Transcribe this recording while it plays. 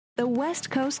The West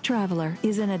Coast Traveler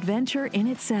is an adventure in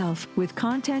itself, with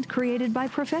content created by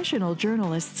professional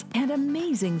journalists and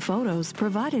amazing photos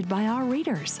provided by our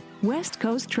readers.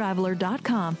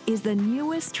 WestCoastTraveler.com is the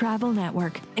newest travel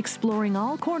network, exploring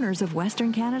all corners of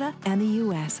Western Canada and the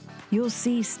U.S. You'll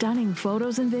see stunning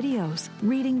photos and videos,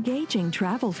 read engaging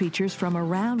travel features from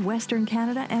around Western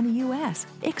Canada and the U.S.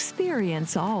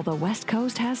 Experience all the West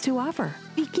Coast has to offer.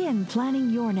 Begin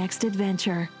planning your next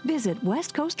adventure. Visit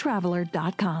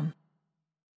WestCoastTraveler.com.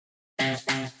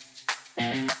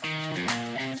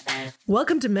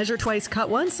 Welcome to Measure Twice, Cut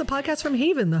Once, a podcast from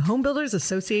Haven, the Home Builders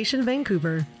Association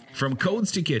Vancouver. From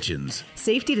codes to kitchens,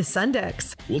 safety to sun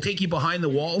decks, we'll take you behind the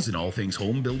walls in all things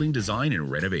home building, design,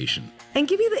 and renovation. And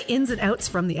give you the ins and outs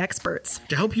from the experts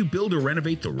to help you build or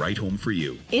renovate the right home for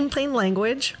you. In plain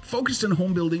language, focused on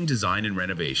home building, design, and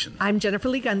renovation. I'm Jennifer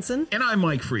Lee Gunson. And I'm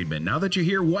Mike Friedman. Now that you're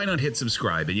here, why not hit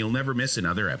subscribe and you'll never miss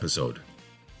another episode.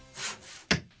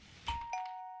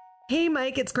 Hey,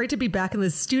 Mike, it's great to be back in the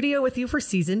studio with you for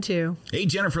Season 2. Hey,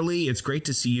 Jennifer Lee, it's great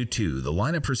to see you too. The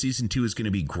lineup for Season 2 is going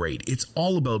to be great. It's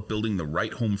all about building the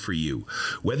right home for you.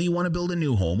 Whether you want to build a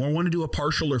new home or want to do a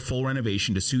partial or full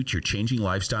renovation to suit your changing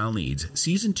lifestyle needs,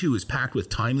 Season 2 is packed with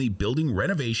timely building,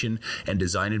 renovation, and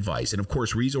design advice, and of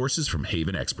course, resources from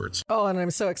Haven experts. Oh, and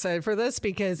I'm so excited for this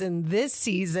because in this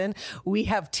season, we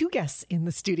have two guests in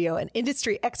the studio, an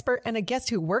industry expert and a guest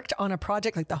who worked on a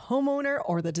project like the homeowner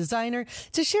or the designer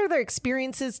to share their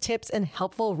experiences, tips, and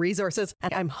helpful resources.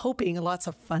 And I'm hoping lots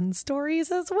of fun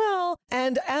stories as well.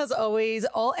 And as always,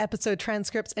 all episode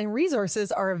transcripts and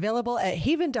resources are available at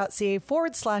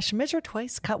haven.ca/measure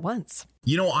twice, cut once.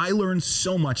 You know, I learned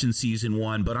so much in Season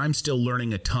 1, but I'm still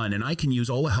learning a ton, and I can use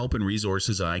all the help and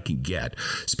resources I can get.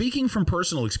 Speaking from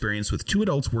personal experience with 2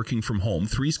 adults working from home,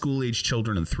 3 school-age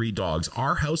children, and 3 dogs,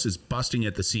 our house is busting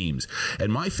at the seams,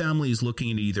 and my family is looking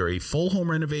at either a full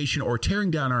home renovation or tearing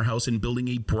down our house and building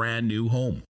a brand new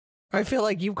home. I feel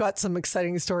like you've got some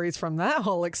exciting stories from that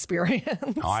whole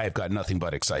experience. I've got nothing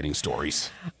but exciting stories.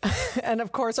 And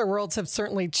of course, our worlds have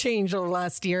certainly changed over the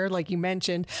last year, like you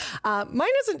mentioned. Mine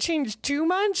hasn't changed too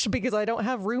much because I don't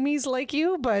have roomies like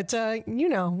you, but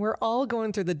we're all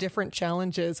going through the different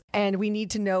challenges and we need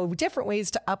to know different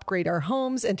ways to upgrade our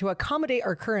homes and to accommodate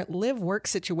our current live-work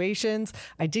situations.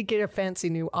 I did get a fancy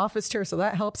new office chair, so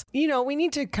that helps. We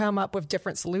need to come up with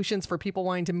different solutions for people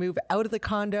wanting to move out of the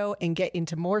condo and get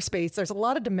into more space. There's a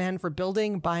lot of demand for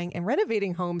building, buying, and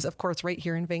renovating homes, of course, right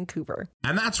here in Vancouver.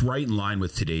 And that's right in line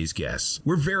with today's guests.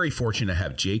 We're very fortunate to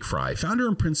have Jake Fry, founder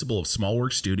and principal of Small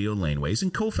Works Studio Laneways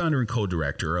and co-founder and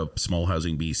co-director of Small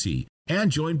Housing BC.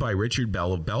 And joined by Richard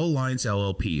Bell of Bell Alliance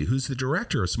LLP, who's the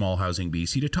director of Small Housing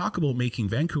BC, to talk about making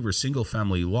Vancouver's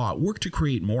single-family lot work to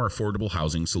create more affordable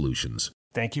housing solutions.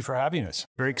 Thank you for having us.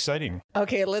 Very exciting.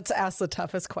 Okay, let's ask the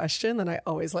toughest question that I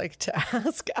always like to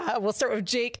ask. We'll start with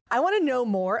Jake. I want to know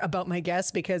more about my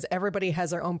guests because everybody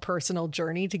has their own personal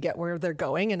journey to get where they're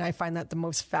going. And I find that the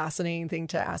most fascinating thing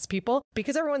to ask people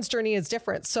because everyone's journey is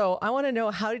different. So I want to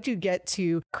know, how did you get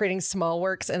to creating Small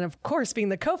Works and, of course, being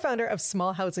the co-founder of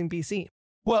Small Housing BC?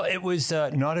 Well, it was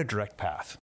not a direct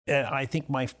path. And I think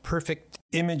my perfect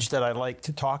image that I like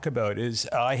to talk about is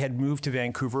I had moved to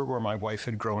Vancouver where my wife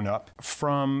had grown up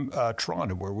from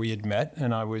Toronto where we had met,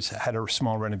 and I had a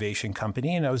small renovation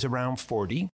company, and I was around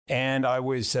 40, and I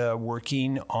was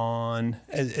working on,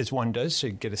 as one does, to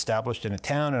get established in a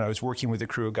town, and I was working with a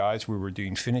crew of guys. We were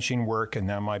doing finishing work, and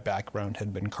now my background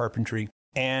had been carpentry,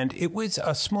 and it was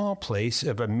a small place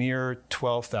of a mere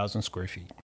 12,000 square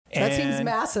feet. That seems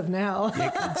massive now.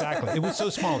 Exactly. It was so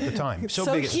small at the time. So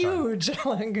big at the time. huge.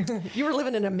 Like, you were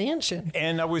living in a mansion.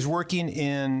 And I was working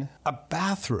in a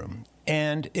bathroom.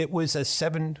 And it was a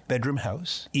 7-bedroom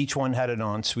house. Each one had an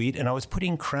ensuite. And I was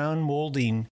putting crown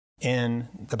molding in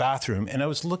the bathroom. And I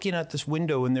was looking at this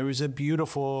window, and there was a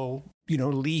beautiful,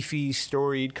 leafy,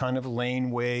 storied kind of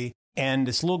laneway. And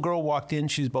this little girl walked in.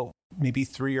 She's about maybe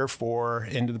 3 or 4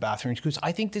 into the bathroom. She goes,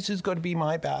 "I think this is going to be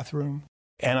my bathroom."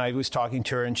 And I was talking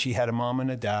to her, and she had a mom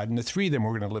and a dad, and the 3 of them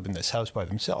were going to live in this house by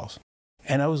themselves.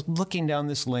 And I was looking down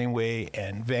this laneway,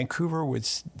 and Vancouver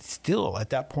was still, at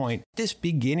that point, just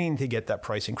beginning to get that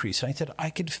price increase. And I said,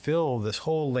 I could fill this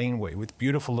whole laneway with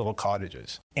beautiful little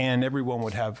cottages, and everyone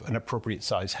would have an appropriate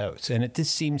size house. And it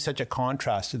just seemed such a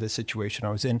contrast to the situation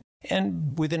I was in.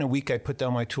 And within a week, I put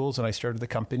down my tools, and I started the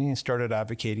company and started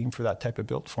advocating for that type of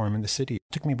built form in the city.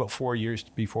 It took me about 4 years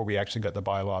before we actually got the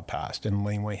bylaw passed, and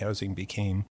laneway housing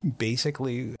became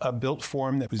basically a built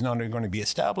form that was not only going to be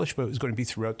established, but it was going to be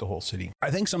throughout the whole city. I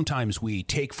think sometimes we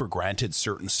take for granted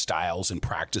certain styles and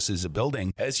practices of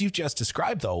building. As you've just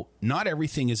described, though, not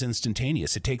everything is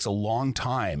instantaneous. It takes a long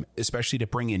time, especially to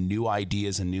bring in new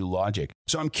ideas and new logic.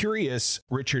 So I'm curious,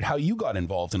 Richard, how you got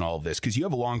involved in all of this, because you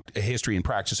have a long history and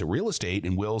practice of real estate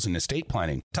and wills and estate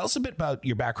planning. Tell us a bit about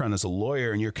your background as a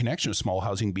lawyer and your connection with Small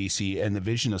Housing BC and the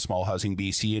vision of Small Housing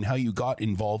BC and how you got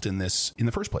involved in this in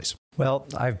the first place. Well,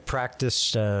 I've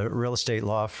practiced real estate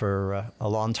law for a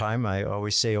long time. I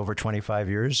always say over 25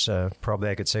 years. Probably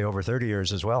I could say over 30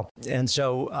 years as well. And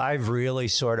so I've really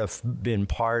sort of been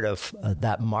part of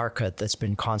that market that's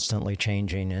been constantly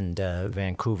changing, and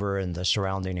Vancouver and the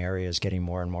surrounding areas getting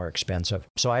more and more expensive.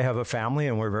 So I have a family,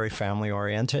 and we're very family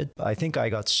oriented. I think I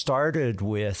got started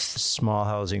with Small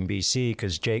Housing BC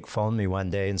because Jake phoned me one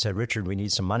day and said, Richard, we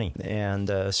need some money. And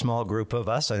a small group of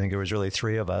us, I think it was really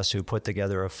 3 of us, who put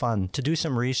together a fund to do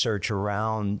some research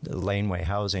around laneway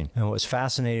housing. And what was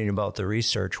fascinating about the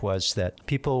research was that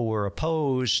people were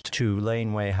opposed to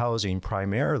laneway housing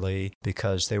primarily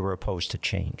because they were opposed to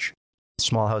change.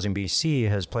 Small Housing BC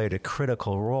has played a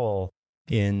critical role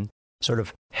in sort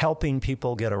of helping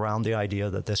people get around the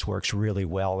idea that this works really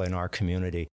well in our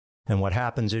community. And what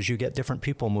happens is you get different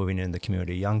people moving in the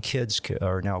community. Young kids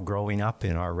are now growing up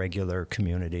in our regular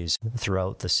communities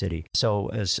throughout the city. So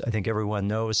as I think everyone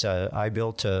knows, I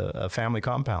built a family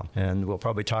compound, and we'll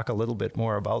probably talk a little bit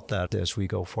more about that as we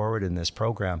go forward in this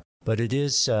program. But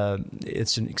it's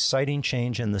an exciting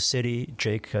change in the city.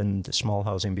 Jake and Small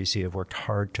Housing BC have worked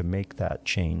hard to make that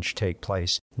change take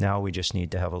place. Now we just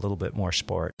need to have a little bit more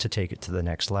support to take it to the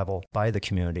next level by the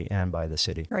community and by the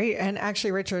city. Right. And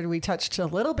actually, Richard, we touched a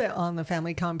little bit on the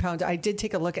family compound. I did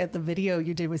take a look at the video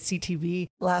you did with CTV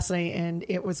last night, and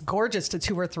it was gorgeous to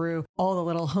tour through all the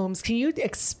little homes. Can you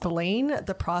explain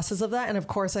the process of that? And of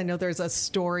course, I know there's a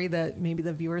story that maybe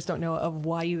the viewers don't know of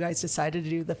why you guys decided to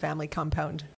do the family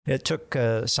compound. It took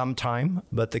some time,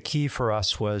 but the key for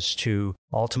us was to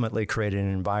ultimately create an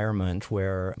environment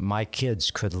where my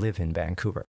kids could live in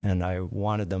Vancouver. And I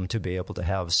wanted them to be able to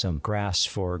have some grass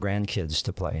for grandkids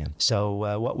to play in.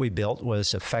 So what we built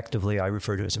was effectively, I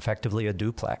refer to as effectively a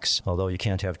duplex, although you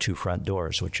can't have 2 front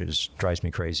doors, which drives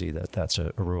me crazy that that's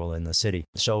a rule in the city.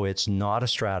 So it's not a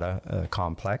strata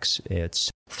complex.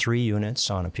 It's 3 units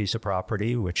on a piece of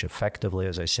property, which effectively,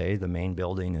 as I say, the main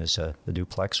building is a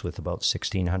duplex with about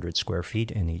 1,600 square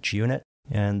feet in each unit.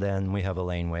 And then we have a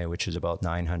laneway, which is about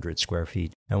 900 square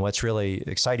feet. And what's really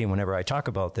exciting whenever I talk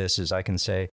about this is I can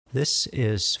say, this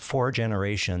is 4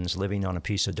 generations living on a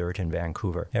piece of dirt in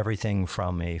Vancouver. Everything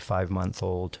from a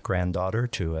 5-month-old granddaughter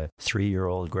to a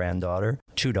 3-year-old granddaughter,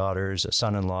 2 daughters, a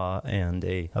son-in-law, and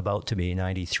a about-to-be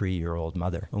 93-year-old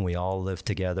mother. And we all live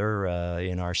together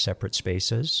in our separate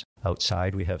spaces.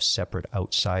 Outside, we have separate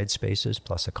outside spaces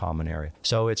plus a common area.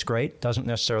 So it's great. Doesn't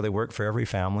necessarily work for every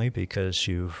family because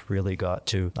you've really got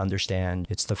to understand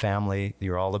it's the family.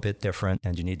 You're all a bit different,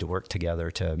 and you need to work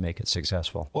together to make it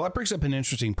successful. Well, that brings up an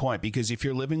interesting point, because if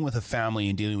you're living with a family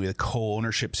and dealing with a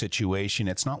co-ownership situation,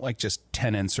 it's not like just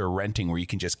tenants or renting where you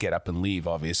can just get up and leave.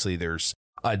 Obviously, there's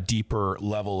a deeper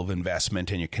level of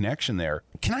investment and your connection there.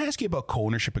 Can I ask you about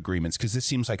co-ownership agreements? Because this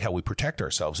seems like how we protect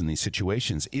ourselves in these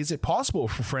situations. Is it possible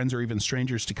for friends or even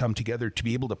strangers to come together to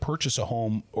be able to purchase a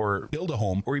home or build a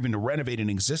home or even to renovate an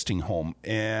existing home?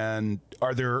 And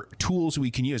are there tools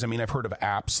we can use? I mean, I've heard of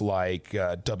apps like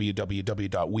www.weown.ca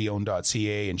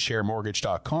and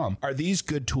sharemortgage.com. Are these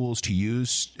good tools to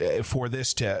use for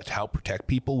this to help protect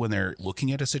people when they're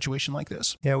looking at a situation like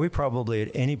this? Yeah, we probably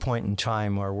at any point in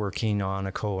time are working on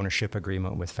a co-ownership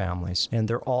agreement with families, and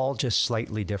they're all just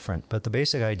slightly different. But the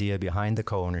basic idea behind the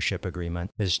co-ownership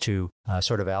agreement is to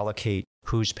sort of allocate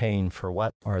who's paying for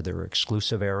what. Are there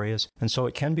exclusive areas? And so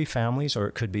it can be families, or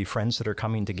it could be friends that are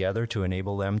coming together to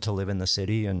enable them to live in the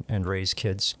city and raise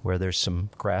kids where there's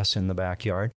some grass in the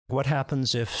backyard. What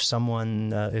happens if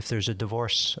if there's a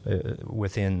divorce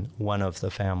within one of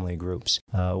the family groups?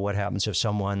 What happens if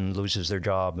someone loses their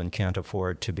job and can't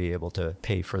afford to be able to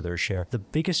pay for their share? The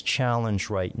biggest challenge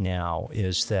right now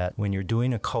is that when you're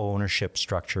doing a co-ownership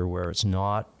structure where it's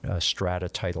not a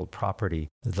strata-titled property,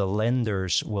 the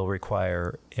lenders will require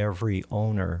every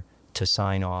owner to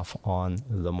sign off on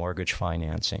the mortgage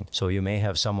financing. So you may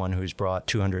have someone who's brought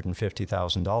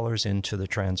 $250,000 into the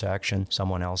transaction,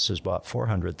 someone else has bought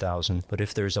 $400,000, but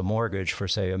if there's a mortgage for,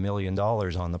 say, $1 million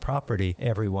on the property,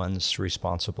 everyone's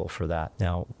responsible for that.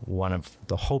 Now, one of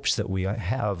the hopes that we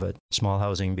have at Small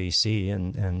Housing BC,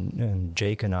 and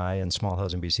Jake and I and Small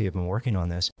Housing BC have been working on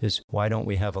this, is why don't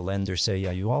we have a lender say,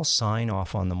 yeah, you all sign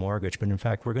off on the mortgage, but in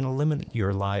fact, we're going to limit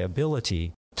your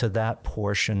liability to that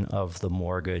portion of the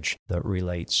mortgage that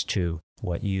relates to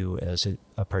what you as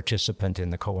a participant in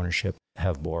the co-ownership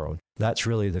have borrowed. That's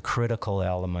really the critical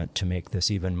element to make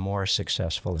this even more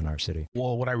successful in our city.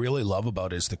 Well, what I really love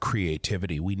about it is the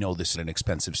creativity. We know this is an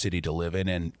expensive city to live in.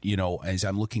 And, you know, as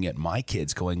I'm looking at my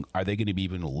kids going, are they going to be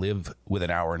even live with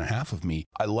an hour and a half of me?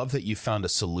 I love that you found a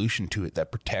solution to it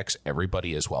that protects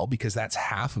everybody as well, because that's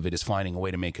half of it is finding a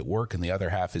way to make it work. And the other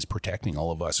half is protecting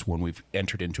all of us when we've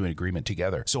entered into an agreement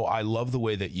together. So I love the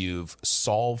way that you've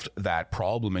solved that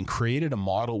problem and created a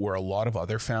model where a lot of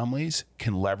other families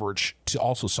can leverage to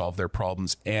also solve their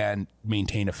problems and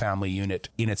maintain a family unit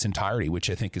in its entirety, which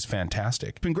I think is fantastic.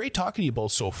 It's been great talking to you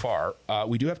both so far.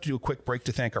 We do have to do a quick break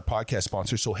to thank our podcast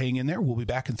sponsors, so hang in there. We'll be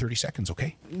back in 30 seconds,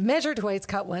 okay? Measure Twice,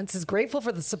 Cut Once is grateful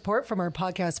for the support from our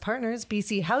podcast partners,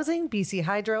 BC Housing, BC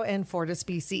Hydro, and Fortis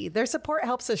BC. Their support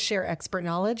helps us share expert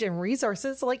knowledge and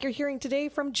resources like you're hearing today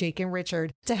from Jake and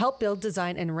Richard to help build,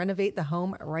 design, and renovate the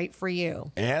home right for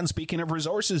you. And speaking of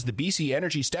resources, the BC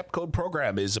Energy Step Code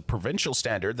program is a provincial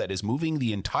standard that is moving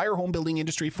the entire home building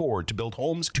industry forward to build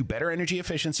homes to better energy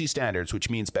efficiency standards, which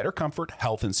means better comfort,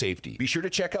 health, and safety. Be sure to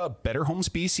check out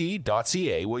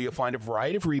betterhomesbc.ca, where you'll find a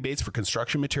variety of rebates for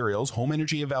construction materials, home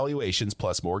energy evaluations,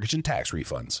 plus mortgage and tax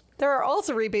refunds. There are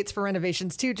also rebates for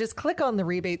renovations too. Just click on the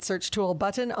rebate search tool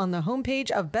button on the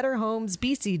homepage of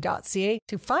betterhomesbc.ca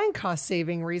to find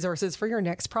cost-saving resources for your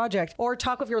next project, or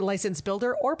talk with your licensed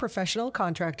builder or professional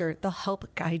contractor. They'll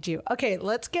help guide you. Okay,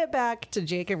 let's get back to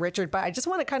Jake and Richard, but I just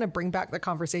want to kind of bring back the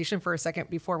conversation for a second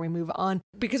before we move on,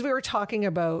 because we were talking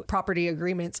about property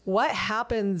agreements. What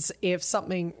happens if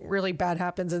something really bad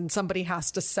happens and somebody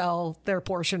has to sell their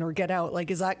portion or get out? Like,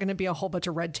 is that going to be a whole bunch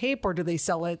of red tape, or do they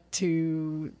sell it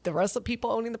to the rest of the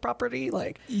people owning the property?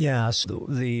 Yes,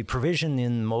 the provision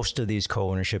in most of these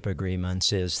co-ownership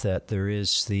agreements is that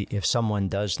if someone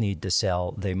does need to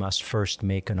sell, they must first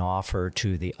make an offer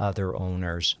to the other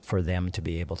owners for them to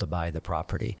be able to buy the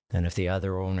property. And if the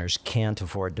other owners can't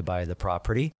afford to buy the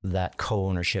property, that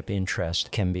co-ownership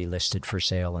interest can be listed for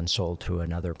sale and sold to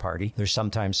another party. There's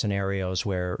sometimes scenarios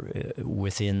where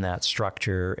within that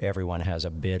structure, everyone has a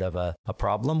bit of a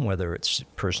problem, whether it's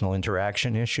personal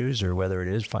interaction issues or whether it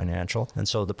is financial. And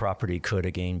so the property could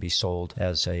again be sold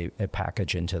as a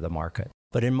package into the market.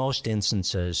 But in most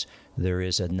instances, there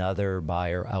is another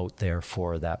buyer out there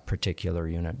for that particular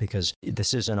unit, because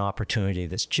this is an opportunity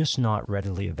that's just not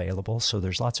readily available. So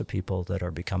there's lots of people that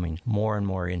are becoming more and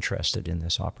more interested in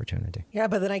this opportunity. Yeah,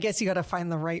 but then I guess you got to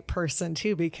find the right person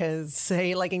too, because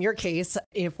say, like in your case,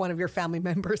 if one of your family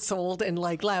members sold and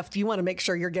left, you want to make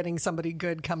sure you're getting somebody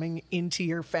good coming into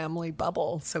your family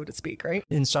bubble, so to speak, right?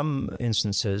 In some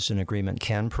instances, an agreement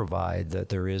can provide that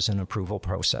there is an approval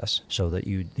process so that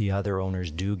the other owners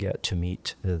do get to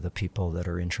meet the people that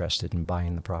are interested in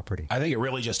buying the property. I think it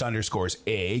really just underscores,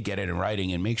 get it in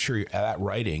writing, and make sure that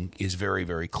writing is very,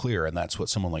 very clear. And that's what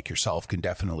someone like yourself can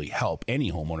definitely help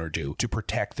any homeowner do to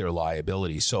protect their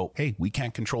liability. So, hey, we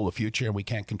can't control the future and we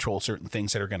can't control certain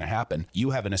things that are going to happen.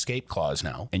 You have an escape clause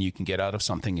now, and you can get out of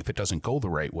something if it doesn't go the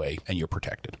right way, and you're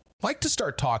protected. I'd like to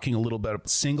start talking a little bit about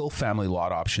single family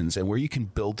lot options and where you can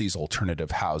build these alternative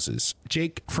houses.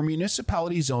 Jake, for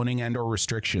municipality zoning and or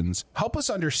restrictions, help us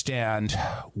understand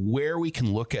where we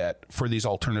can look at for these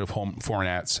alternative home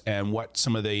formats and what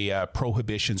some of the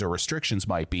prohibitions or restrictions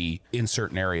might be in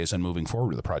certain areas and moving forward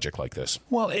with a project like this.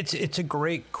 Well, it's a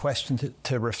great question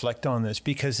to reflect on this,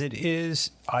 because it is,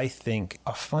 I think,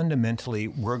 fundamentally,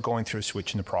 we're going through a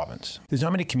switch in the province. There's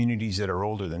not many communities that are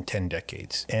older than 10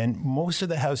 decades. And most of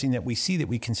the housing that we see that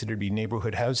we consider to be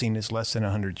neighborhood housing is less than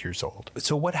 100 years old.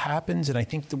 So what happens, and I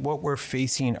think that what we're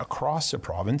facing across the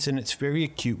province, and it's very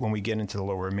acute when we get into the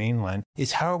Lower Mainland,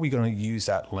 is how are we going to use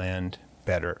that land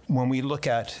better? When we look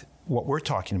at what we're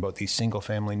talking about, these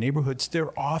single-family neighborhoods, they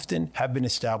often have been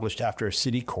established after a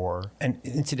city core. And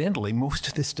incidentally, most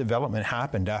of this development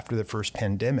happened after the first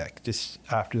pandemic, just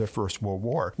after the First World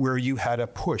War, where you had a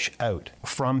push out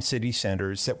from city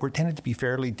centers that were tended to be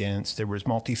fairly dense. There was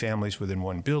multifamilies within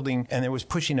one building, and there was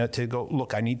pushing out to go,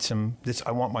 look, I need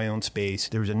I want my own space.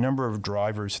 There was a number of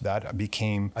drivers that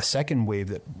became a second wave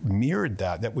that mirrored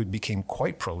that became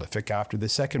quite prolific after the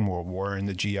Second World War and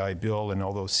the GI Bill and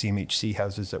all those CMHC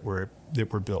houses that were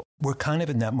were built. We're kind of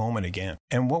in that moment again.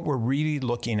 And what we're really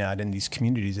looking at in these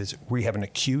communities is we have an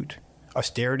acute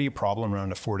austerity problem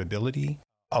around affordability.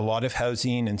 A lot of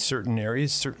housing in certain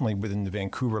areas, certainly within the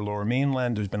Vancouver Lower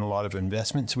Mainland, there's been a lot of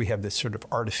investments. We have this sort of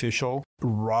artificial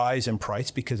rise in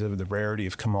price because of the rarity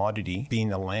of commodity being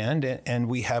the land, and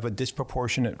we have a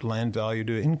disproportionate land value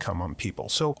to income on people.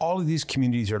 So all of these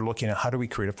communities are looking at how do we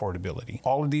create affordability.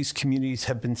 All of these communities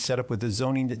have been set up with a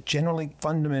zoning that generally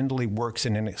fundamentally works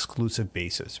in an exclusive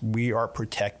basis. We are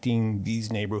protecting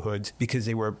these neighborhoods because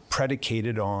they were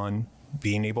predicated on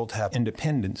being able to have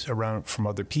independence around from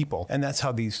other people. And that's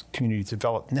how these communities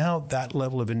develop. Now that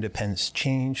level of independence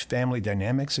changed, family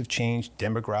dynamics have changed,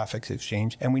 demographics have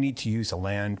changed, and we need to use the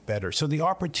land better. So the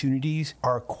opportunities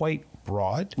are quite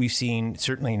broad. We've seen,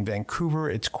 certainly in Vancouver,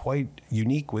 it's quite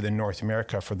unique within North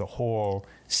America for the whole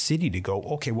city to go,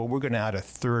 okay, well, we're going to add a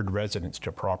third residence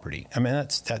to property. I mean,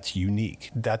 that's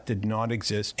unique. That did not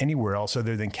exist anywhere else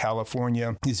other than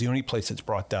California is the only place that's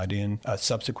brought that in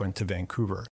subsequent to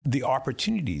Vancouver. The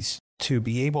opportunities to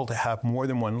be able to have more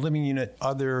than one living unit,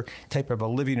 other type of a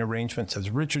living arrangements,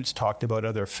 as Richard's talked about,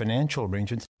 other financial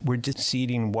arrangements, we're just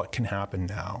seeing what can happen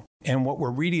now. And what we're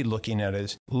really looking at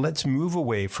is let's move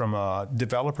away from a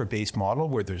developer-based model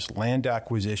where there's land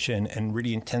acquisition and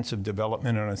really intensive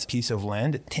development on a piece of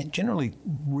land. It generally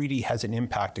really has an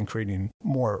impact in creating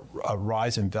more a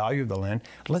rise in value of the land.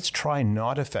 Let's try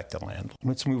not affect the land.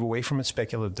 Let's move away from a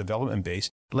speculative development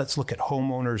base. Let's look at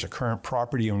homeowners or current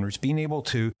property owners being able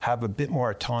to have a bit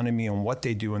more autonomy on what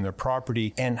they do on their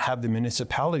property and have the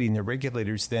municipality and the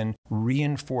regulators then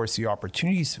reinforce the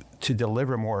opportunities to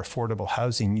deliver more affordable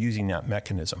housing using that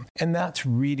mechanism. And that's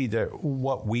really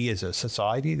what we as a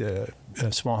society, the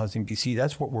Small Housing BC,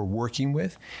 that's what we're working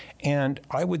with. And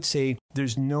I would say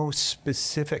there's no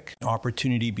specific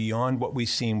opportunity beyond what we've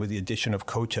seen with the addition of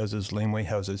coach houses, laneway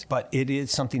houses, but it is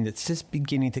something that's just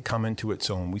beginning to come into its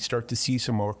own. We start to see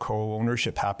some more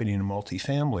co-ownership happening in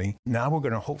multifamily. Now we're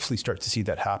going to hopefully start to see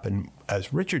that happen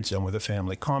as Richard's done with a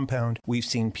family compound. We've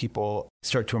seen people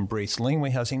start to embrace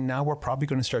laneway housing. Now we're probably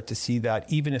going to start to see that,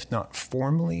 even if not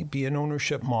formally be an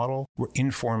ownership model,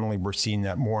 we're seeing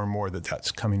that more and more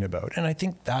that's coming about. And I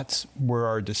think that's where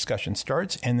our discussion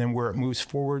starts. And then where it moves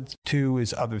forward to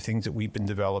is other things that we've been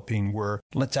developing where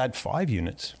let's add 5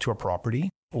 units to a property.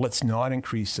 Let's not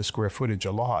increase the square footage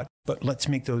a lot, but let's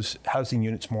make those housing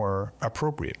units more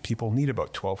appropriate. People need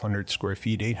about 1,200 square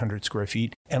feet, 800 square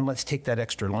feet, and let's take that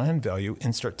extra land value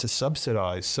and start to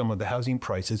subsidize some of the housing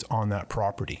prices on that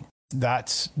property.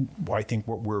 That's, I think,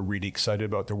 what we're really excited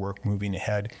about, the work moving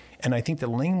ahead. And I think the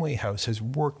Laneway House has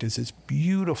worked as this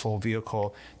beautiful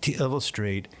vehicle to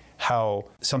illustrate how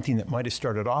something that might have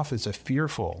started off as a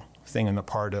fearful thing on the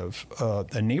part of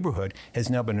the neighborhood has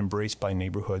now been embraced by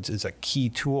neighborhoods as a key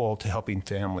tool to helping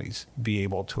families be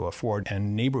able to afford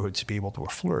and neighborhoods to be able to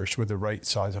flourish with the right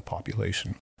size of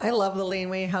population. I love the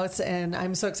Laneway House, and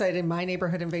I'm so excited. In my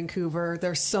neighborhood in Vancouver,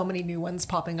 there's so many new ones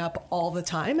popping up all the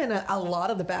time, and a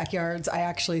lot of the backyards, I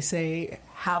actually say,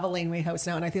 have a Laneway House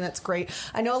now, and I think that's great.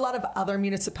 I know a lot of other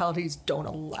municipalities don't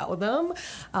allow them,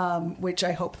 which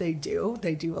I hope they do.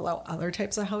 They do allow other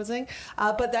types of housing,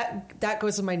 but that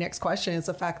goes to my next question, is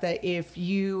the fact that if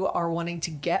you are wanting to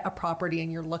get a property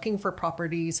and you're looking for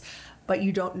properties, but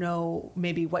you don't know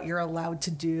maybe what you're allowed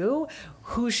to do,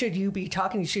 who should you be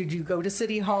talking to? Should you go to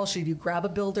City Hall? Should you grab a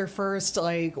builder first?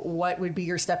 Like, what would be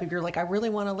your step if you're like, I really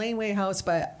want a Laneway House,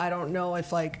 but I don't know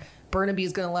if like Burnaby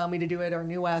is going to allow me to do it, or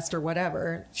New West, or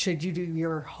whatever? Should you do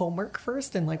your homework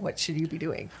first, and like, what should you be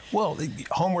doing? Well,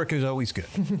 homework is always good,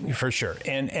 for sure.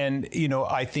 And you know,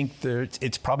 I think that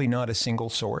it's probably not a single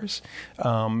source.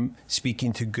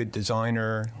 Speaking to good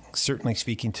designer, certainly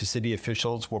speaking to city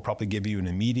officials will probably give you an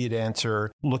immediate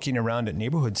answer. Looking around at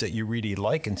neighborhoods that you really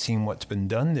like and seeing what's been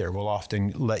done there will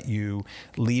often let you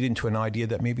lead into an idea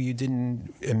that maybe you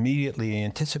didn't immediately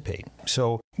anticipate.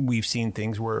 So we've seen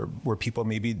things where people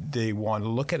maybe they want to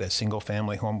look at a single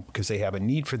family home because they have a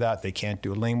need for that. They can't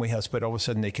do a laneway house, but all of a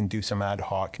sudden they can do some ad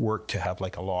hoc work to have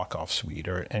like a lock-off suite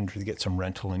and to get some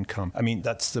rental income. I mean,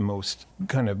 that's the most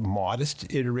kind of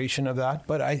modest iteration of that.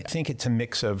 But I think it's a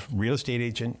mix of real estate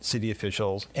agent, city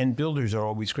officials, and builders are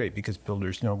always great because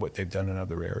builders know what they've done in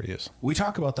other areas. We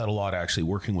talk about that a lot, actually,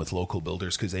 working with local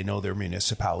builders because they know their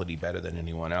municipality better than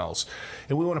anyone else.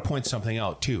 And we want to point something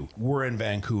out, too. We're in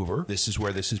Vancouver. This is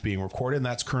where this is being recorded, and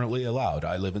that's currently allowed.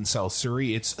 I live in South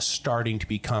Surrey, it's starting to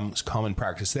become common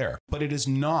practice there. But it is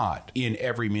not in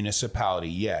every municipality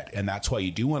yet. And that's why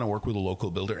you do want to work with a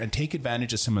local builder and take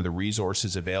advantage of some of the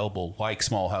resources available, like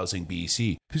Small Housing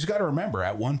BC. Because you've got to remember,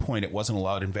 at one point, it wasn't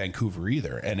allowed in Vancouver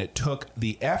either. And it took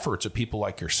the efforts of people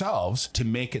like yourselves to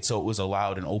make it so it was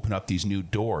allowed and open up these new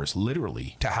doors,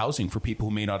 literally, to housing for people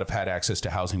who may not have had access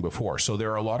to housing before. So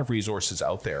there are a lot of resources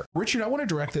out there. Richard, I want to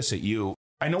direct this at you.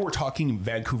 I know we're talking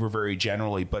Vancouver very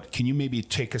generally, but can you maybe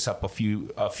take us up a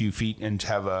few feet and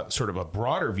have a sort of a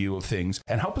broader view of things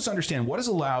and help us understand what is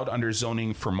allowed under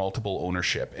zoning for multiple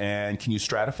ownership? And can you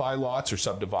stratify lots or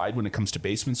subdivide when it comes to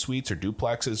basement suites or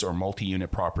duplexes or multi-unit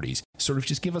properties? Sort of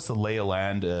just give us the lay of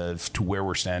land to where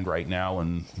we stand right now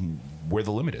and where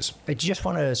the limit is. I just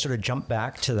want to sort of jump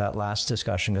back to that last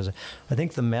discussion, because I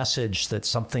think the message that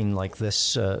something like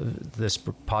this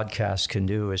podcast can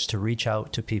do is to reach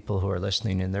out to people who are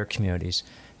listening in their communities.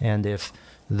 And if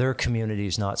their community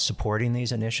is not supporting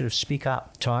these initiatives, speak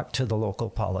up, talk to the local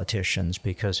politicians,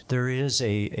 because there is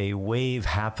a wave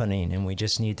happening, and we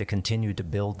just need to continue to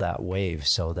build that wave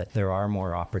so that there are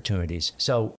more opportunities.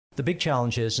 So the big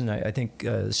challenge is, and I think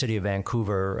the city of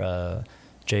Vancouver,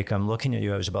 Jake, I'm looking at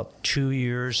you, it was about 2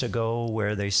 years ago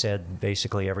where they said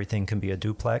basically everything can be a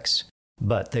duplex.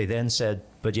 But they then said,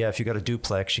 but yeah, if you got a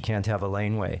duplex, you can't have a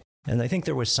laneway. And I think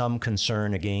there was some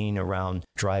concern, again, around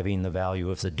driving the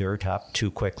value of the dirt up too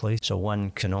quickly. So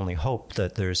one can only hope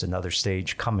that there's another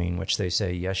stage coming, which they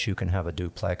say, yes, you can have a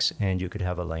duplex and you could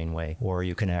have a laneway, or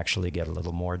you can actually get a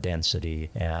little more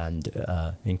density and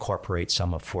incorporate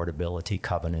some affordability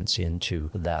covenants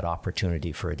into that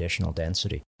opportunity for additional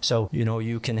density. So,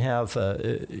 you can have,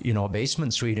 a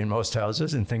basement suite in most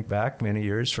houses, and think back many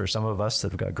years for some of us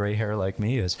that have got gray hair like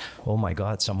me is, oh my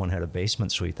God, someone had a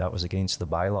basement suite. That was against the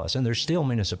bylaws. And there's still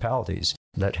municipalities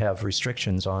that have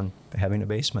restrictions on having a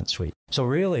basement suite. So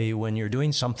really, when you're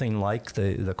doing something like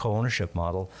the co-ownership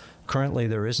model, currently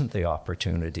there isn't the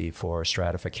opportunity for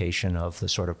stratification of the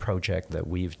sort of project that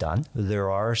we've done. There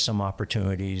are some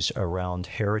opportunities around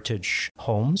heritage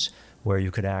homes where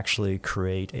you could actually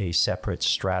create a separate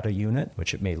strata unit,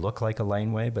 which it may look like a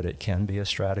laneway, but it can be a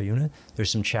strata unit.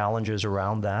 There's some challenges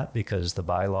around that because the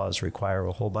bylaws require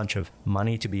a whole bunch of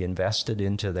money to be invested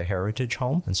into the heritage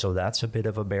home. And so that's a bit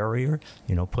of a barrier,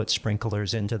 put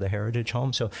sprinklers into the heritage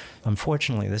home. So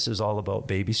unfortunately, this is all about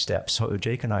baby steps. So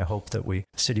Jake and I hope that the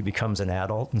city becomes an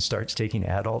adult and starts taking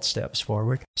adult steps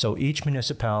forward. So each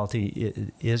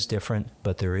municipality is different,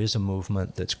 but there is a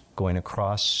movement that's going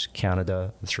across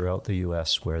Canada, throughout the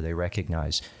U.S., where they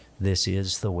recognize this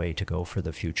is the way to go for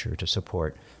the future to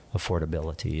support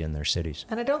affordability in their cities.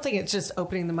 And I don't think it's just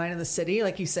opening the mind of the city,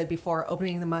 like you said before,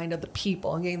 opening the mind of the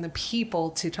people and getting the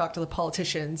people to talk to the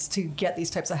politicians to get these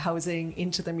types of housing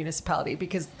into the municipality.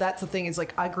 Because that's the thing is,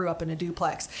 like, I grew up in a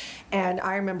duplex, and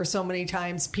I remember so many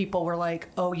times people were like,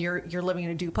 oh, you're living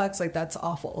in a duplex? Like, that's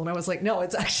awful. And I was like, no,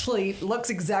 it's actually looks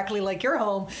exactly like your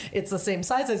home. It's the same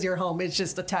size as your home. It's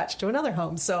just attached to another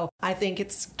home. So I think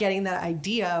it's getting that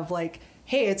idea of like,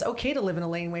 hey, it's okay to live in a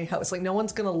laneway house. Like, no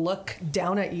one's going to look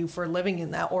down at you for living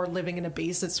in that or living in a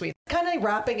basement suite. Kind of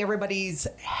wrapping everybody's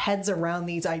heads around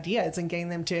these ideas and getting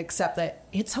them to accept that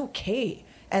it's okay.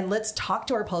 And let's talk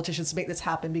to our politicians to make this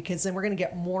happen, because then we're going to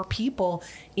get more people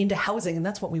into housing, and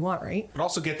that's what we want, right? But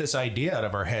also get this idea out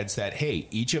of our heads that, hey,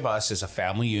 each of us as a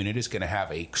family unit is going to have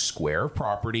a square of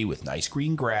property with nice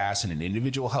green grass and an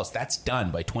individual house. That's done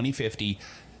by 2050.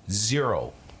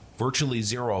 Virtually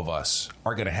zero of us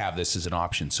are going to have this as an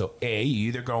option. So A, you're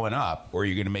either going up or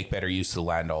you're going to make better use of the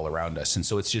land all around us. And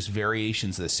so it's just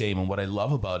variations of the same. And what I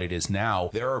love about it is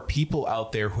now there are people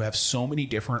out there who have so many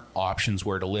different options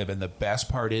where to live. And the best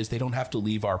part is they don't have to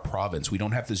leave our province. We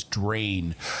don't have this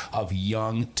drain of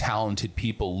young, talented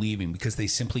people leaving because they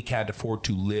simply can't afford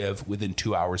to live within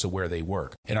 2 hours of where they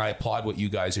work. And I applaud what you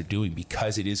guys are doing,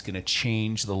 because it is going to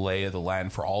change the lay of the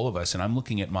land for all of us. And I'm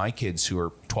looking at my kids who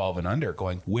are 12 and under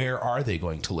going, where are they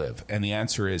going to live? And the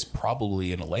answer is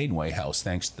probably in a laneway house,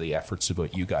 thanks to the efforts of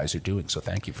what you guys are doing. So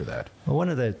thank you for that. Well, one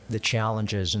of the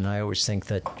challenges, and I always think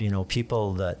that,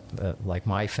 people that, like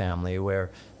my family,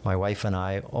 where my wife and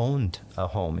I owned a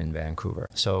home in Vancouver.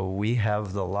 So we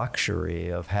have the luxury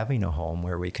of having a home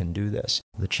where we can do this.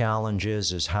 The challenge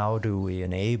is how do we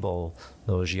enable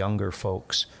those younger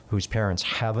folks whose parents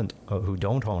who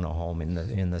don't own a home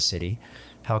in the city?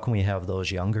 How can we have those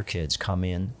younger kids come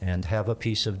in and have a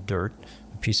piece of dirt,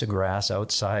 a piece of grass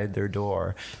outside their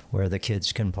door where the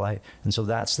kids can play? And so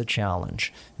that's the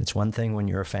challenge. It's one thing when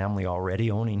you're a family already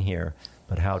owning here,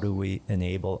 but how do we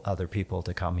enable other people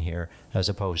to come here as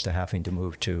opposed to having to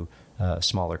move to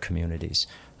smaller communities.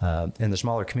 And the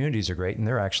smaller communities are great, and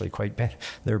they're actually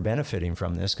they're benefiting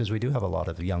from this, because we do have a lot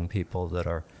of young people that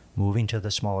are moving to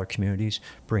the smaller communities,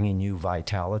 bringing new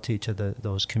vitality to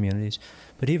those communities.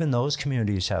 But even those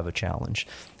communities have a challenge.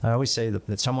 I always say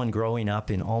that someone growing up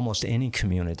in almost any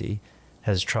community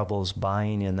has troubles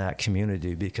buying in that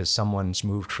community because someone's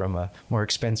moved from a more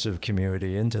expensive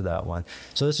community into that one.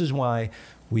 So this is why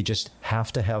we just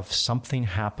have to have something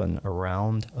happen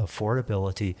around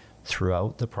affordability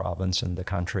throughout the province and the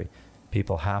country.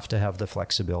 People have to have the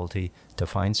flexibility to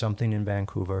find something in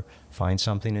Vancouver, find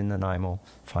something in Nanaimo,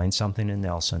 find something in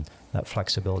Nelson. That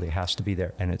flexibility has to be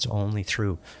there, and it's only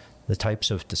through the types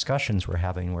of discussions we're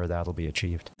having where that'll be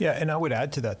achieved. Yeah, and I would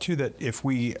add to that, too, that if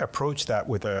we approach that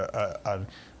with a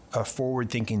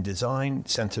forward-thinking design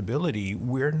sensibility,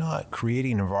 we're not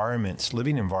creating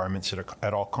living environments that are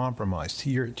at all compromised. To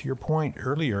your point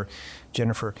earlier,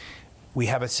 Jennifer, we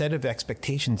have a set of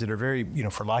expectations that are very,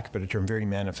 for lack of a better term, very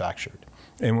manufactured.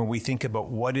 And when we think about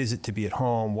what is it to be at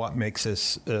home, what makes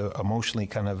us emotionally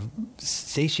kind of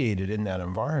satiated in that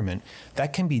environment,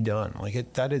 that can be done.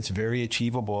 That is very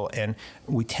achievable. And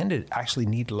we tend to actually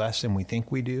need less than we think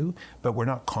we do, but we're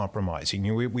not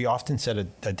compromising. We often set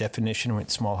a definition with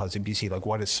small housing BC, like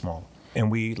what is small? And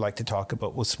we like to talk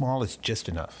about, well, small is just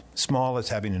enough. Small is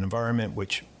having an environment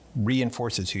which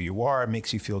reinforces who you are,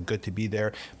 makes you feel good to be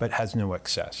there, but has no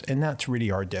excess. And that's really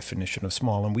our definition of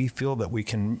small. And we feel that we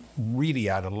can really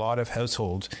add a lot of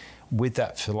households with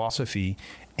that philosophy,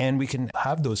 and we can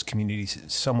have those communities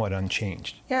somewhat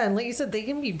unchanged. Yeah, and like you said, they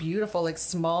can be beautiful. Like,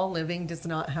 small living does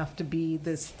not have to be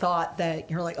this thought that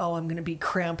you're like, oh, I'm going to be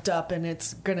cramped up and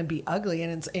it's going to be ugly,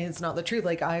 and it's not the truth.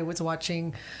 Like, I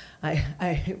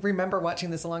remember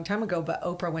watching this a long time ago, but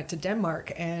Oprah went to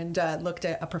Denmark and looked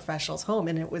at a professional's home,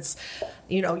 and it was,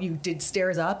 you did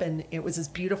stairs up, and it was this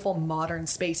beautiful modern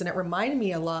space. And it reminded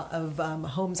me a lot of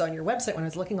homes on your website when I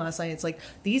was looking last night. It's like,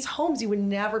 these homes, you would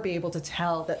never be able to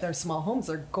tell that they're small homes.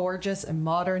 They're gorgeous and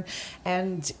modern,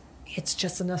 and it's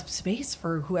just enough space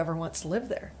for whoever wants to live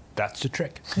there. That's the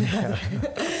trick.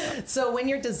 So when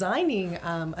you're designing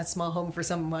a small home for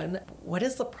someone, what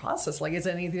is the process like? Is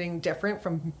anything different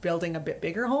from building a bit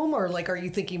bigger home, or are you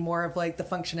thinking more of the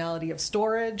functionality of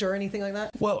storage or anything like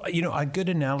that? Well, a good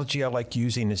analogy I like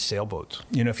using is sailboats.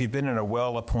 If you've been in a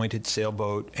well-appointed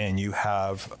sailboat and you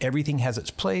have everything has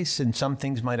its place, and some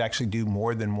things might actually do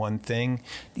more than one thing,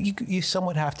 you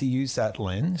somewhat have to use that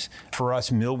lens. For us,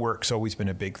 millwork's always been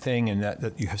a big thing, and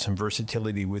that you have some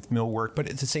versatility with millwork, but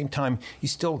at the same time, you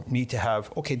still need to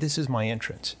have, okay, this is my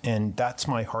entrance, and that's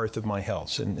my hearth of my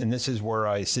house, and this is where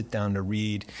I sit down to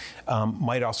read.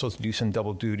 Might also do some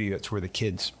double duty. It's where the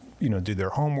kids, do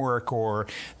their homework, or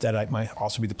that might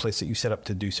also be the place that you set up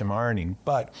to do some ironing.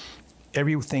 But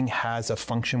everything has a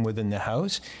function within the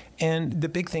house. And the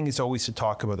big thing is always to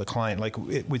talk about the client.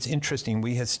 It was interesting.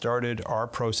 We had started our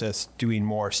process doing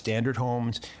more standard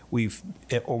homes. We've,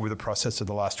 over the process of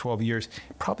the last 12 years,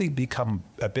 probably become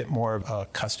a bit more of a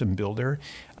custom builder.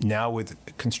 Now with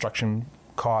construction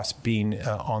costs being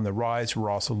on the rise, we're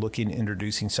also looking at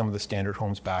introducing some of the standard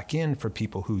homes back in for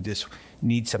people who just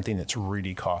need something that's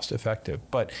really cost effective.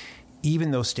 But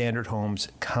even those standard homes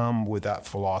come with that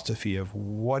philosophy of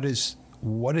what is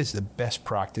the best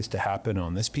practice to happen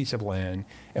on this piece of land,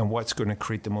 and what's going to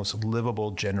create the most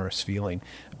livable, generous feeling.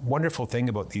 Wonderful thing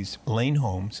about these lane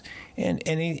homes and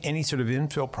any sort of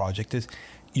infill project is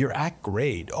you're at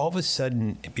grade. All of a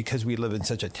sudden, because we live in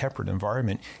such a temperate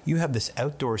environment, you have this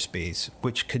outdoor space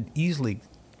which could easily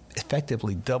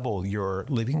effectively double your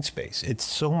living space. It's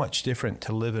so much different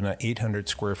to live in an 800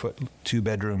 square foot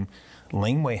 2-bedroom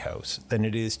laneway house than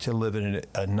it is to live in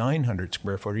a 900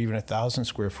 square foot or even 1,000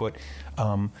 square foot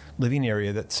living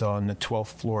area that's on the 12th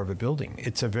floor of a building.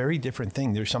 It's a very different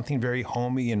thing. There's something very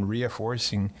homey and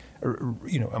reinforcing, or,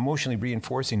 emotionally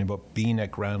reinforcing about being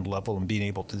at ground level and being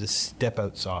able to just step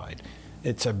outside.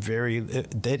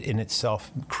 That in itself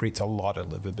creates a lot of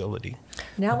livability.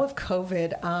 Now with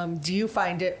COVID, do you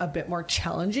find it a bit more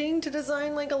challenging to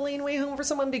design a laneway home for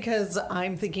someone? Because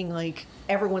I'm thinking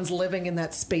everyone's living in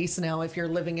that space now. If you're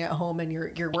living at home and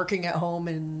you're working at home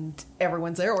and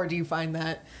everyone's there, or do you find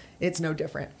that it's no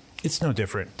different? It's no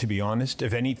different, to be honest.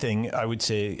 If anything, I would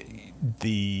say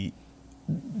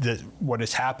what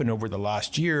has happened over the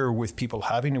last year with people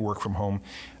having to work from home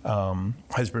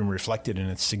has been reflected in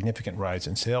a significant rise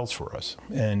in sales for us,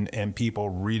 and people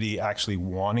really actually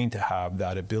wanting to have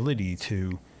that ability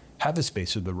to have a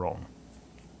space of their own.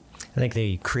 I think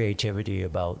the creativity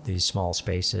about these small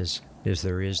spaces is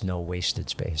there is no wasted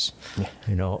space.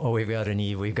 You know, oh, we've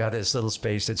got this little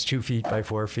space that's 2 feet by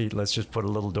 4 feet. Let's just put a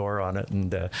little door on it,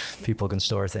 and people can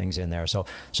store things in there. So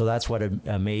that's what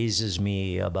amazes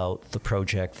me about the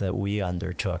project that we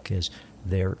undertook is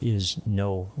there is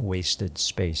no wasted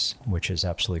space, which is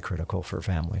absolutely critical for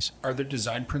families. Are there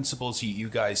design principles you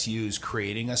guys use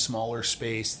creating a smaller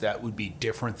space that would be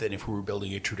different than if we were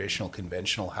building a traditional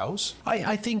conventional house?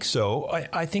 I think so.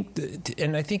 I think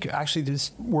and I think actually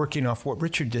this working off what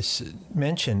Richard just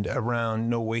mentioned around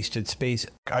no wasted space.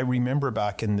 I remember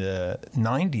back in the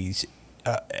 90s,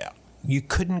 you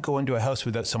couldn't go into a house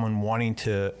without someone wanting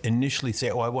to initially say,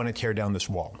 I want to tear down this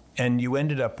wall. And you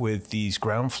ended up with these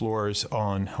ground floors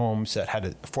on homes that had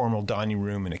a formal dining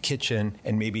room and a kitchen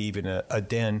and maybe even a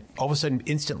den. All of a sudden,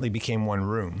 instantly became one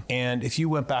room. And if you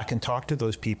went back and talked to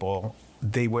those people,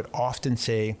 they would often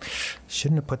say,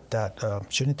 shouldn't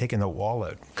have taken the wall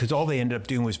out. Because all they ended up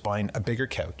doing was buying a bigger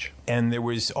couch. And there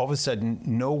was all of a sudden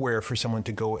nowhere for someone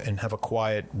to go and have a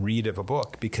quiet read of a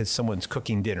book because someone's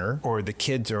cooking dinner or the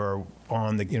kids are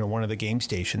on one of the game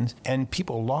stations, and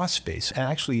people lost space. And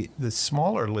actually, the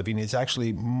smaller living is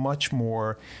actually much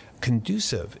more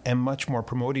conducive and much more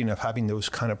promoting of having those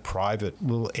kind of private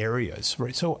little areas,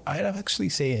 right? So I'd actually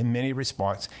say in many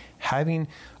respects, having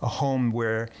a home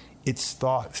where it's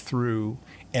thought through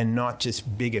and not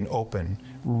just big and open,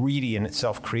 really in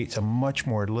itself creates a much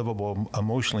more livable,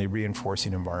 emotionally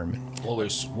reinforcing environment. Well,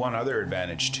 there's one other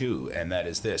advantage too, and that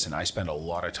is this, and I spend a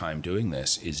lot of time doing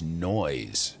this, is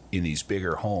noise in these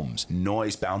bigger homes.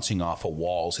 Noise bouncing off of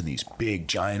walls in these big,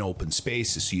 giant open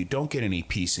spaces, so you don't get any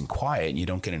peace and quiet, and you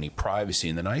don't get any privacy.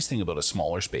 And the nice thing about a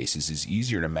smaller space is it's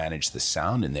easier to manage the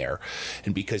sound in there,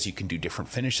 and because you can do different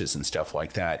finishes and stuff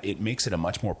like that, it makes it a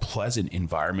much more pleasant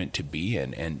environment to be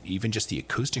in. And even just the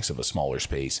acoustics of a smaller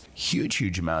space,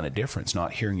 huge amount of difference.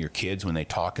 Not hearing your kids when they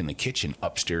talk in the kitchen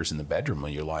upstairs in the bedroom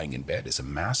when you're lying in bed is a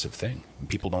massive thing. And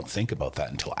people don't think about that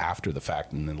until after the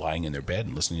fact and then lying in their bed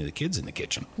and listening to the kids in the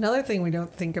kitchen. Another thing we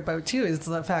don't think about too is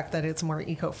the fact that it's more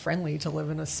eco-friendly to live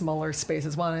in a smaller space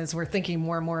as well. As we're thinking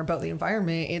more and more about the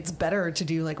environment, it's better to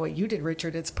do like what you did,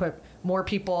 Richard. It's put more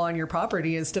people on your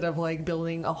property instead of like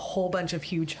building a whole bunch of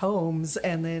huge homes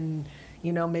and then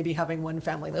maybe having one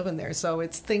family live in there. So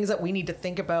it's things that we need to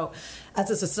think about as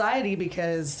a society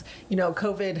because,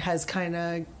 COVID has kind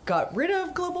of got rid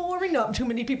of global warming. Not too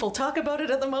many people talk about it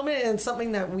at the moment, and it's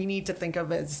something that we need to think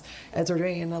of as we're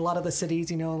doing in a lot of the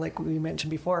cities, like we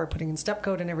mentioned before, putting in step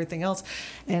code and everything else,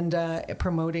 and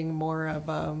promoting more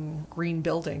of green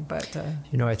building. But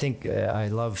I think I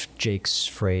love Jake's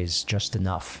phrase, just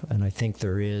enough. And I think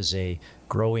there is a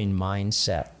growing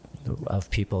mindset of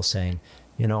people saying,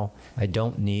 I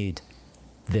don't need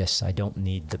this. I don't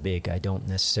need the big. I don't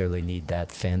necessarily need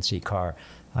that fancy car.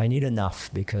 I need enough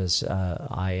because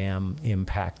I am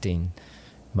impacting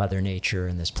Mother Nature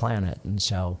and this planet. And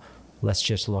so let's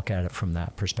just look at it from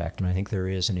that perspective. And I think there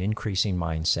is an increasing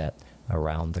mindset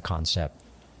around the concept,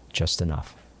 just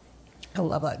enough. I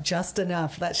love that. Just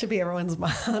enough. That should be everyone's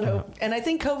motto. Yeah. And I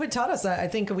think COVID taught us that. I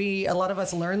think a lot of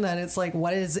us learned that it's like,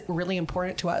 what is really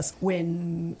important to us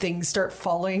when things start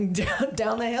falling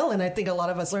down the hill. And I think a lot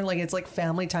of us learned it's like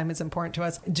family time is important to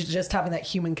us. Just having that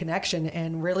human connection.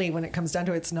 And really when it comes down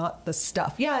to it, it's not the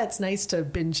stuff. Yeah, it's nice to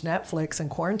binge Netflix and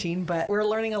quarantine, but we're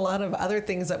learning a lot of other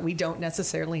things that we don't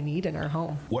necessarily need in our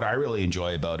home. What I really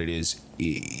enjoy about it is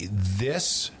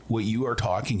what you are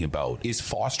talking about is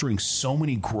fostering so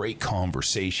many great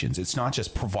conversations. It's not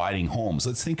just providing homes.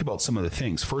 Let's think about some of the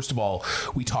things. First of all,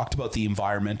 we talked about the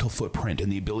environmental footprint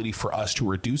and the ability for us to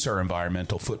reduce our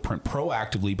environmental footprint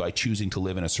proactively by choosing to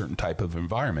live in a certain type of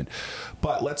environment.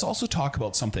 But let's also talk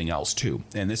about something else too.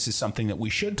 And this is something that we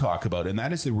should talk about, and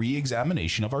that is the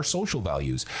re-examination of our social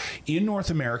values. In North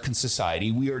American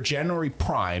society, we are generally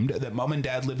primed that mom and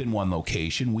dad live in one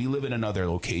location, we live in another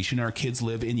location, our kids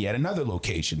live in yet another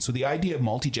location. So the idea of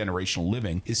multi-generational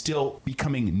living is still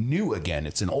becoming new again.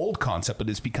 It's an old concept, but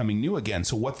it's becoming new again.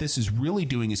 So what this is really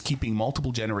doing is keeping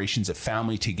multiple generations of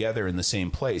family together in the same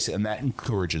place. And that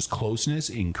encourages closeness,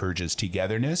 encourages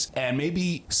togetherness, and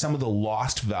maybe some of the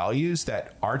lost values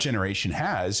that our generation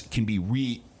has can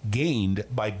be gained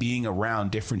by being around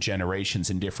different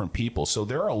generations and different people. So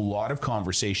there are a lot of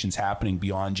conversations happening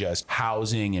beyond just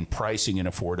housing and pricing and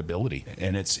affordability.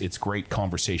 And it's great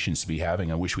conversations to be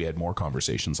having. I wish we had more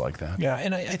conversations like that. Yeah,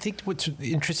 and I think what's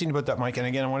interesting about that, Mike, and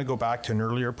again, I want to go back to an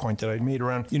earlier point that I made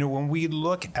around, when we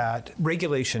look at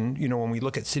regulation, when we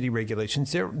look at city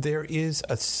regulations, there is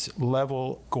a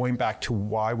level going back to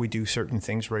why we do certain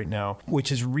things right now,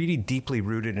 which is really deeply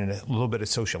rooted in a little bit of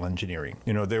social engineering.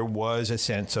 There was a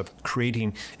sense sense of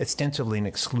creating ostensibly an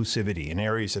exclusivity, in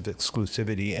areas of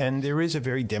exclusivity. And there is a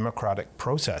very democratic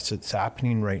process that's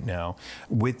happening right now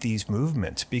with these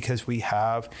movements, because we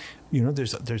have,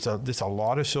 there's a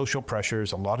lot of social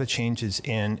pressures, a lot of changes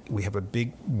we have a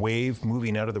big wave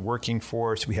moving out of the working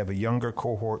force. We have a younger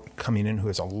cohort coming in who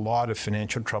has a lot of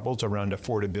financial troubles around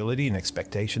affordability and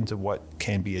expectations of what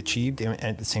can be achieved. And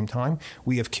at the same time,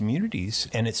 we have communities,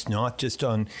 and it's not just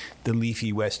on the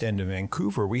leafy west end of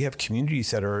Vancouver. We have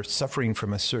communities that are suffering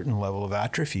from a certain level of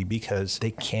atrophy because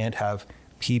they can't have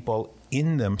people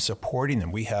in them supporting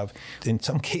them. We have, in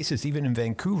some cases, even in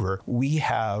Vancouver, we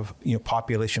have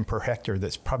population per hectare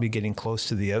that's probably getting close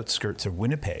to the outskirts of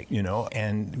Winnipeg,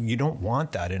 and you don't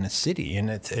want that in a city, and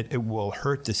it will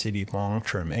hurt the city long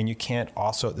term. And you can't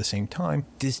also at the same time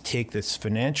just take this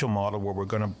financial model where we're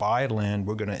going to buy land,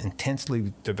 we're going to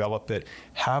intensely develop it,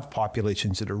 have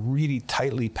populations that are really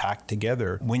tightly packed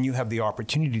together. When you have the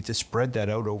opportunity to spread that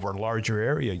out over a larger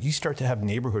area, you start to have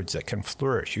neighborhoods that can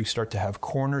flourish. You start to have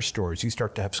corner stores. You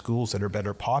start to have schools that are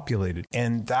better populated.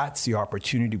 And that's the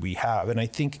opportunity we have. And I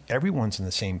think everyone's on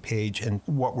the same page. And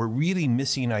what we're really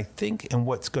missing, I think, and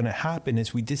what's going to happen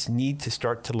is we just need to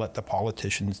start to let the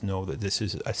politicians know that this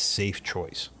is a safe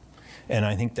choice. And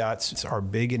I think that's our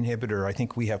big inhibitor. I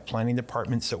think we have planning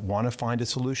departments that want to find a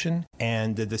solution,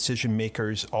 and the decision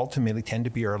makers ultimately tend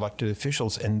to be our elected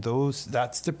officials. And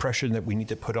that's the pressure that we need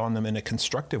to put on them in a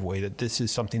constructive way, that this is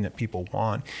something that people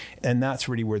want. And that's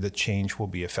really where the change will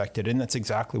be affected. And that's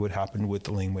exactly what happened with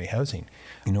the laneway housing.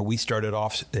 We started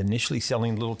off initially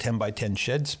selling little 10 by 10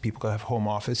 sheds. People could have home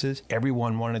offices.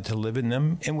 Everyone wanted to live in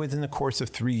them. And within the course of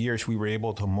 3 years, we were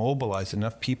able to mobilize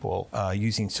enough people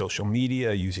using social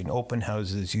media, using open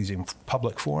houses, using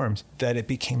public forums, that it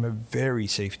became a very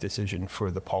safe decision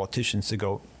for the politicians to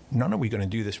go, not are we going to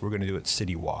do this, we're going to do it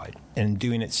citywide. And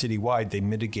doing it citywide, they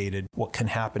mitigated what can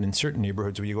happen in certain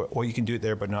neighborhoods where you go, well, you can do it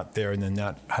there, but not there. And then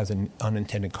that has an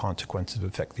unintended consequence of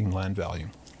affecting land value.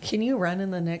 Can you run in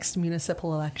the next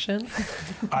municipal election?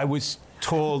 I was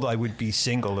told I would be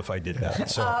single if I did that.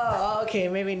 So. Oh, okay,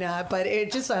 maybe not. But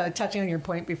it just touching on your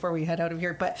point before we head out of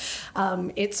here. But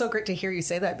it's so great to hear you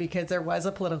say that, because there was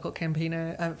a political campaign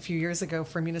a few years ago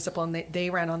for municipal, and they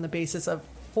ran on the basis of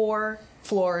 4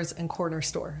 floors and corner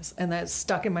stores. And that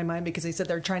stuck in my mind because they said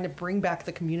they're trying to bring back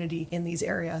the community in these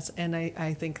areas. And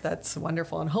I think that's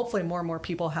wonderful. And hopefully more and more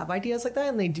people have ideas like that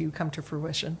and they do come to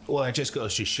fruition. Well, it just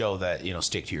goes to show that,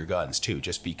 stick to your guns too.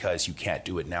 Just because you can't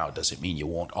do it now doesn't mean you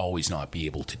won't always not be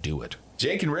able to do it.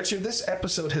 Jake and Richard, this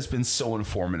episode has been so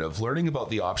informative. Learning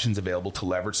about the options available to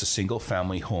leverage a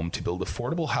single-family home to build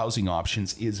affordable housing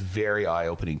options is very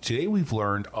eye-opening. Today, we've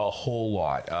learned a whole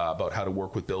lot about how to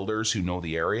work with builders who know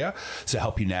the area to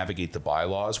help you navigate the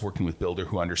bylaws, working with builder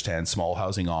who understands small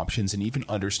housing options, and even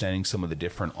understanding some of the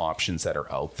different options that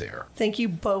are out there. Thank you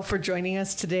both for joining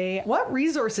us today. What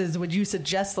resources would you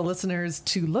suggest the listeners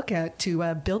to look at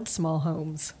to build small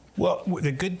homes? Well,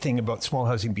 the good thing about Small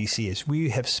Housing BC is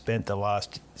we have spent the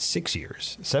last 7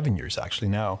 years actually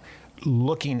now,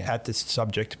 looking at this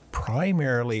subject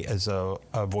primarily as a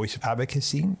voice of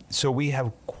advocacy. So we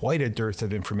have quite a dearth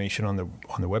of information on the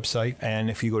website. And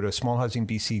if you go to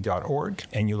smallhousingbc.org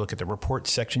and you look at the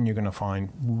reports section, you're going to find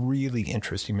really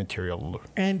interesting material.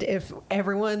 And if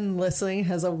everyone listening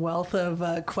has a wealth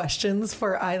of questions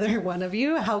for either one of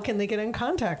you, how can they get in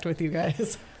contact with you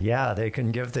guys? Yeah, they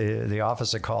can give the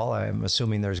office a call. I'm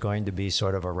assuming there's going to be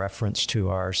sort of a reference to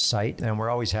our site. And we're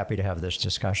always happy to have these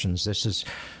discussions.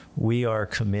 We are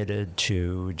committed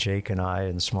to, Jake and I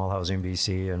and Small Housing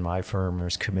BC and my firm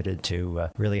is committed to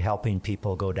really helping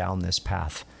people go down this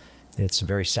path. It's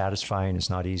very satisfying. It's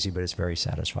not easy, but it's very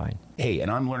satisfying. Hey, and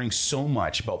I'm learning so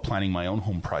much about planning my own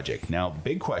home project. Now, the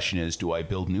big question is, do I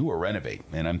build new or renovate?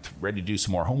 And I'm ready to do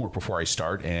some more homework before I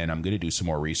start, and I'm going to do some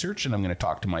more research, and I'm going to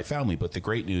talk to my family. But the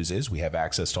great news is we have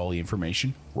access to all the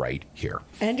information right here.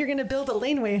 And you're going to build a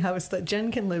laneway house that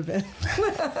Jen can live in.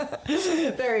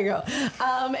 There you go.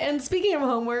 And speaking of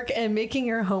homework and making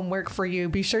your homework for you,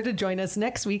 be sure to join us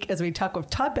next week as we talk with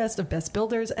Todd Best of Best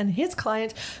Builders and his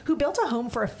client who built a home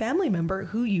for a family member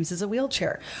who uses a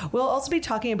wheelchair. We'll also be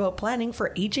talking about planning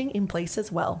for aging in place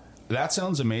as well. That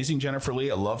sounds amazing, Jennifer Lee.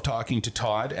 I love talking to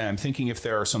Todd. And I'm thinking if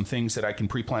there are some things that I can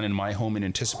pre-plan in my home in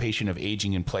anticipation of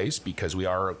aging in place, because we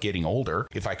are getting older,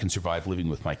 if I can survive living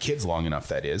with my kids long enough,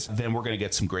 that is, then we're going to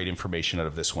get some great information out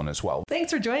of this one as well.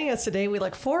 Thanks for joining us today. We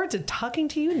look forward to talking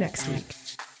to you next week.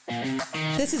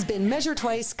 This has been Measure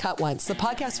Twice, Cut Once, the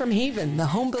podcast from Haven, the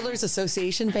Home Builders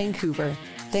Association, Vancouver.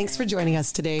 Thanks for joining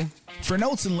us today. For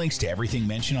notes and links to everything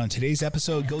mentioned on today's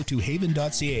episode, go to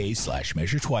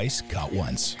haven.ca/measuretwice, cut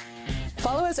once.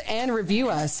 Follow us and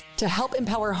review us to help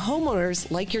empower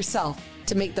homeowners like yourself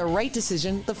to make the right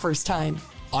decision the first time.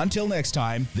 Until next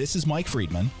time, this is Mike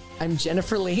Friedman. I'm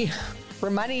Jennifer Lee,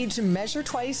 reminding you to measure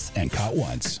twice and cut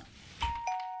once.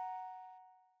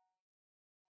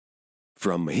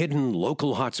 From hidden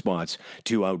local hotspots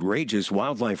to outrageous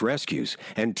wildlife rescues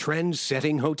and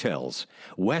trend-setting hotels,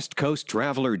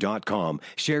 WestCoastTraveler.com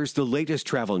shares the latest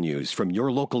travel news from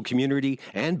your local community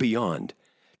and beyond.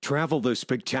 Travel the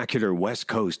spectacular west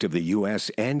coast of the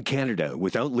U.S. and Canada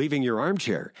without leaving your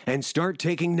armchair and start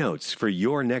taking notes for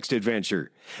your next adventure.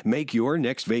 Make your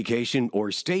next vacation or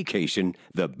staycation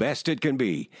the best it can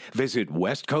be. Visit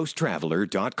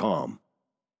WestCoastTraveler.com.